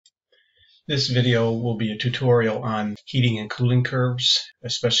This video will be a tutorial on heating and cooling curves,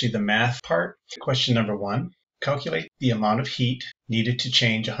 especially the math part. Question number 1. Calculate the amount of heat needed to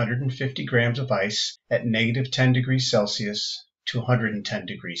change 150 grams of ice at negative 10 degrees Celsius to 110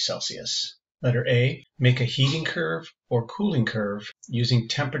 degrees Celsius. Letter A. Make a heating curve or cooling curve using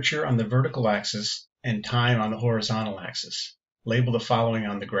temperature on the vertical axis and time on the horizontal axis. Label the following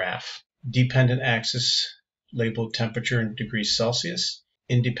on the graph. Dependent axis labeled temperature in degrees Celsius.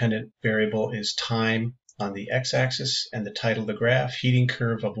 Independent variable is time on the x-axis, and the title of the graph, heating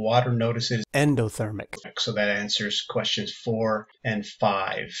curve of water, notice is endothermic. So that answers questions 4 and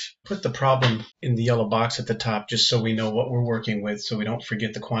 5. Put the problem in the yellow box at the top just so we know what we're working with, so we don't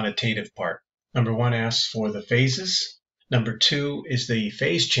forget the quantitative part. Number 1 asks for the phases. Number 2 is the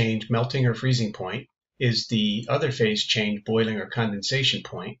phase change, melting or freezing point. Is the other phase change boiling or condensation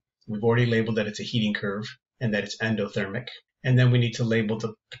point? We've already labeled that it's a heating curve and that it's endothermic. And then we need to label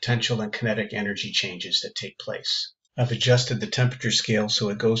the potential and kinetic energy changes that take place. I've adjusted the temperature scale so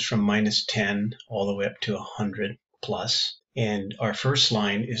it goes from -10 all the way up to 100 plus. And our first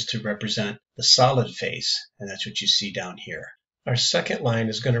line is to represent the solid phase, and that's what you see down here. Our second line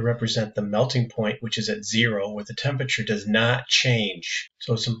is going to represent the melting point, which is at 0, where the temperature does not change.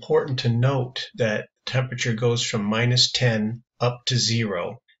 So it's important to note that temperature goes from -10 up to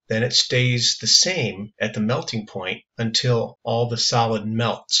 0. Then it stays the same at the melting point until all the solid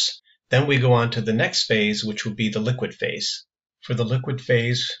melts. Then we go on to the next phase, which will be the liquid phase. For the liquid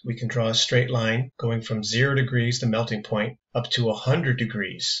phase, we can draw a straight line going from 0 degrees, the melting point, up to 100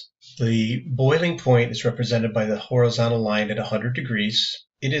 degrees. The boiling point is represented by the horizontal line at 100 degrees.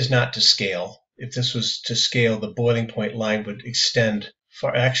 It is not to scale. If this was to scale, the boiling point line would extend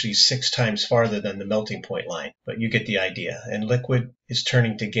actually 6 times farther than the melting point line, but you get the idea. And liquid is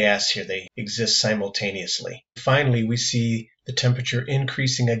turning to gas here. They exist simultaneously. Finally, we see the temperature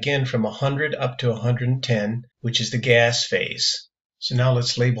increasing again from 100 up to 110, which is the gas phase. So now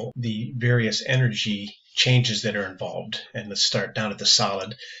let's label the various energy changes that are involved. And let's start down at the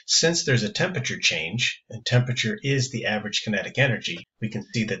solid. Since there's a temperature change, and temperature is the average kinetic energy, we can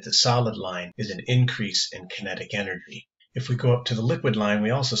see that the solid line is an increase in kinetic energy. If we go up to the liquid line,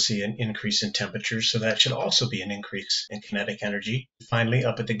 we also see an increase in temperature, so that should also be an increase in kinetic energy. Finally,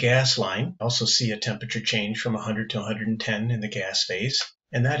 up at the gas line, also see a temperature change from 100 to 110 in the gas phase,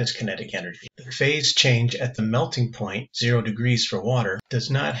 and that is kinetic energy. The phase change at the melting point, 0 degrees for water, does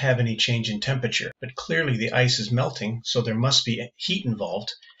not have any change in temperature, but clearly the ice is melting, so there must be heat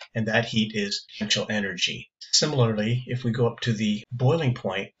involved, and that heat is potential energy. Similarly, if we go up to the boiling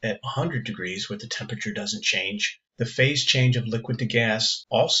point at 100 degrees where the temperature doesn't change, the phase change of liquid to gas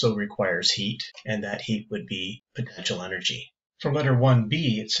also requires heat, and that heat would be potential energy. For letter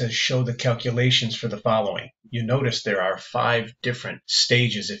 1b, it says show the calculations for the following. You notice there are 5 different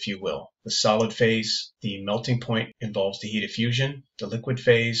stages, if you will. The solid phase, the melting point involves the heat of fusion, the liquid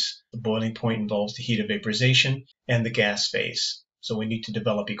phase, the boiling point involves the heat of vaporization, and the gas phase. So we need to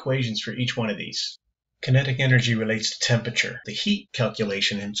develop equations for each one of these. Kinetic energy relates to temperature. The heat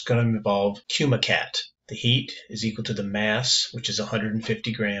calculation is going to involve cuMCAT. The heat is equal to the mass, which is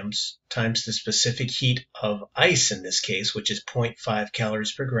 150 grams, times the specific heat of ice in this case, which is 0.5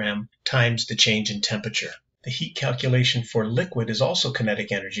 calories per gram, times the change in temperature. The heat calculation for liquid is also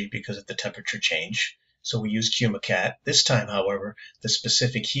kinetic energy because of the temperature change, so we use cuMCAT. This time, however, the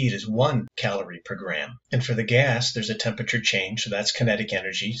specific heat is 1 calorie per gram. And for the gas, there's a temperature change, so that's kinetic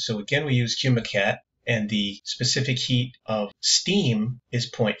energy. So again, we use cuMCAT, and the specific heat of steam is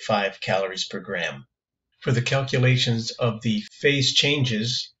 0.5 calories per gram. For the calculations of the phase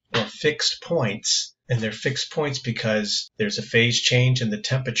changes or fixed points, and they're fixed points because there's a phase change and the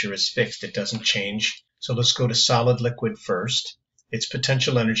temperature is fixed, it doesn't change. So let's go to solid liquid first. It's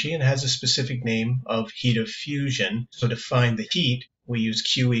potential energy and has a specific name of heat of fusion. So to find the heat, we use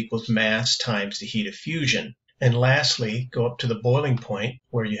Q equals mass times the heat of fusion. And lastly, go up to the boiling point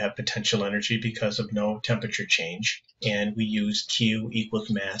where you have potential energy because of no temperature change, and we use Q equals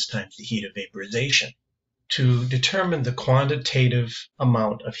mass times the heat of vaporization. To determine the quantitative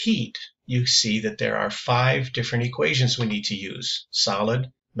amount of heat, you see that there are 5 different equations we need to use: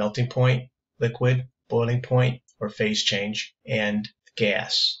 solid, melting point, liquid, boiling point or phase change, and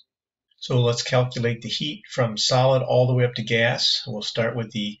gas. So let's calculate the heat from solid all the way up to gas. We'll start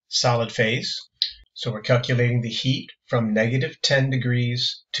with the solid phase. So we're calculating the heat from -10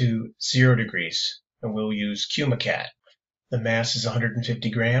 degrees to 0 degrees, and we'll use cuMCAT. The mass is 150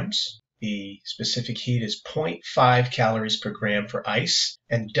 grams. The specific heat is 0.5 calories per gram for ice,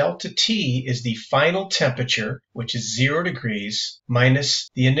 and delta T is the final temperature, which is 0 degrees,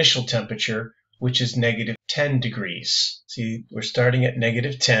 minus the initial temperature which is negative 10 degrees. See, we're starting at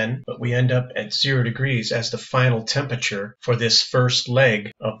negative 10, but we end up at 0 degrees as the final temperature for this first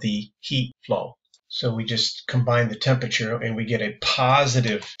leg of the heat flow. So we just combine the temperature and we get a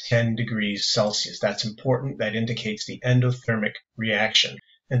positive 10 degrees Celsius. That's important. That indicates the endothermic reaction.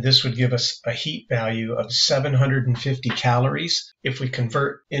 And this would give us a heat value of 750 calories. If we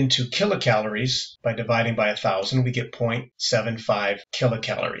convert into kilocalories by dividing by 1,000, we get 0.75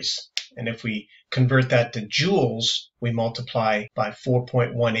 kilocalories. And if we convert that to joules, we multiply by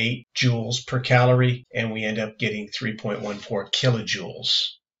 4.18 joules per calorie, and we end up getting 3.14 kilojoules.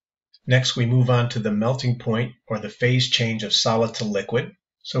 Next, we move on to the melting point, or the phase change of solid to liquid.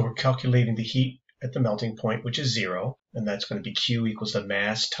 So we're calculating the heat at the melting point, which is 0, and that's going to be Q equals the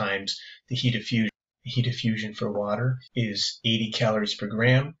mass times the heat of fusion. The heat of fusion for water is 80 calories per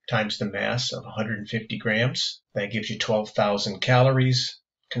gram times the mass of 150 grams. That gives you 12,000 calories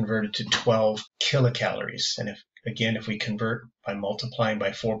converted to 12 kilocalories. And if we convert by multiplying by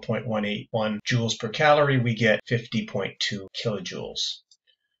 4.181 joules per calorie, we get 50.2 kilojoules.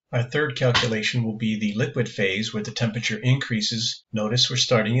 Our third calculation will be the liquid phase, where the temperature increases. Notice we're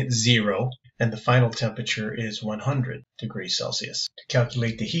starting at 0, and the final temperature is 100 degrees Celsius. To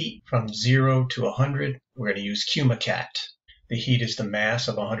calculate the heat from 0 to 100, we're going to use CumaCat. The heat is the mass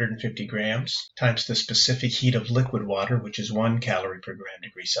of 150 grams times the specific heat of liquid water, which is 1 calorie per gram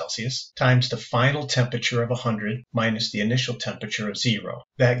degree Celsius, times the final temperature of 100 minus the initial temperature of 0.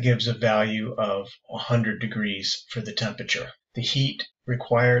 That gives a value of 100 degrees for the temperature. The heat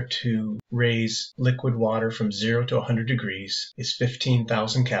required to raise liquid water from 0 to 100 degrees is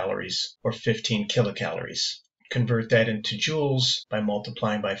 15,000 calories, or 15 kilocalories. Convert that into joules by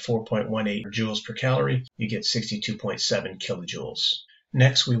multiplying by 4.18 joules per calorie, you get 62.7 kilojoules.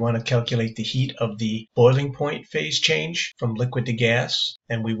 Next, we want to calculate the heat of the boiling point phase change from liquid to gas,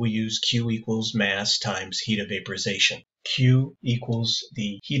 and we will use Q equals mass times heat of vaporization. Q equals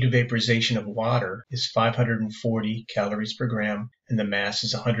the heat of vaporization of water is 540 calories per gram, and the mass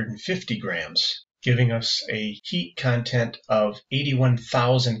is 150 grams, giving us a heat content of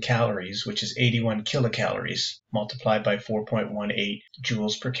 81,000 calories, which is 81 kilocalories, multiplied by 4.18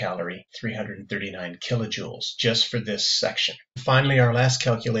 joules per calorie, 339 kilojoules, just for this section. Finally, our last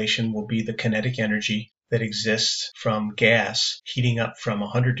calculation will be the kinetic energy that exists from gas heating up from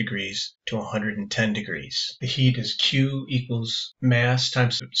 100 degrees to 110 degrees. The heat is Q equals mass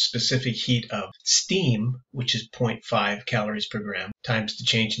times the specific heat of steam, which is 0.5 calories per gram, times the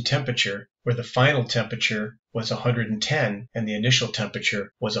change in temperature, where the final temperature was 110 and the initial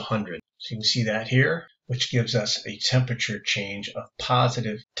temperature was 100. So you can see that here, which gives us a temperature change of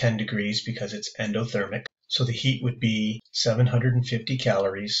positive 10 degrees because it's endothermic. So the heat would be 750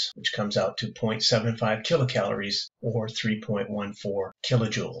 calories, which comes out to 0.75 kilocalories, or 3.14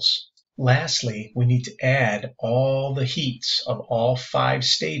 kilojoules. Lastly, we need to add all the heats of all 5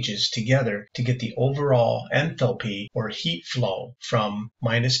 stages together to get the overall enthalpy, or heat flow, from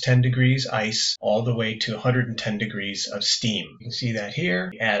minus 10 degrees ice all the way to 110 degrees of steam. You can see that here.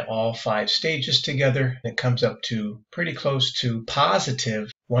 We add all 5 stages together, and it comes up to pretty close to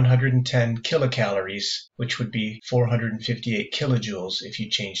positive 110 kilocalories, which would be 458 kilojoules if you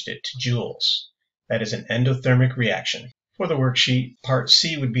changed it to joules. That is an endothermic reaction. For the worksheet, part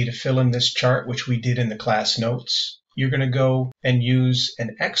C would be to fill in this chart, which we did in the class notes. You're going to go and use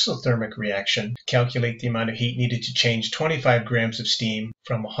an exothermic reaction to calculate the amount of heat needed to change 25 grams of steam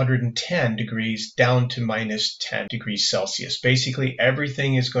from 110 degrees down to minus 10 degrees Celsius. Basically,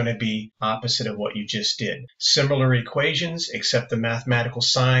 everything is going to be opposite of what you just did. Similar equations, except the mathematical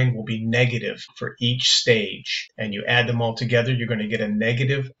sign will be negative for each stage. And you add them all together, you're going to get a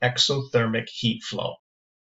negative exothermic heat flow.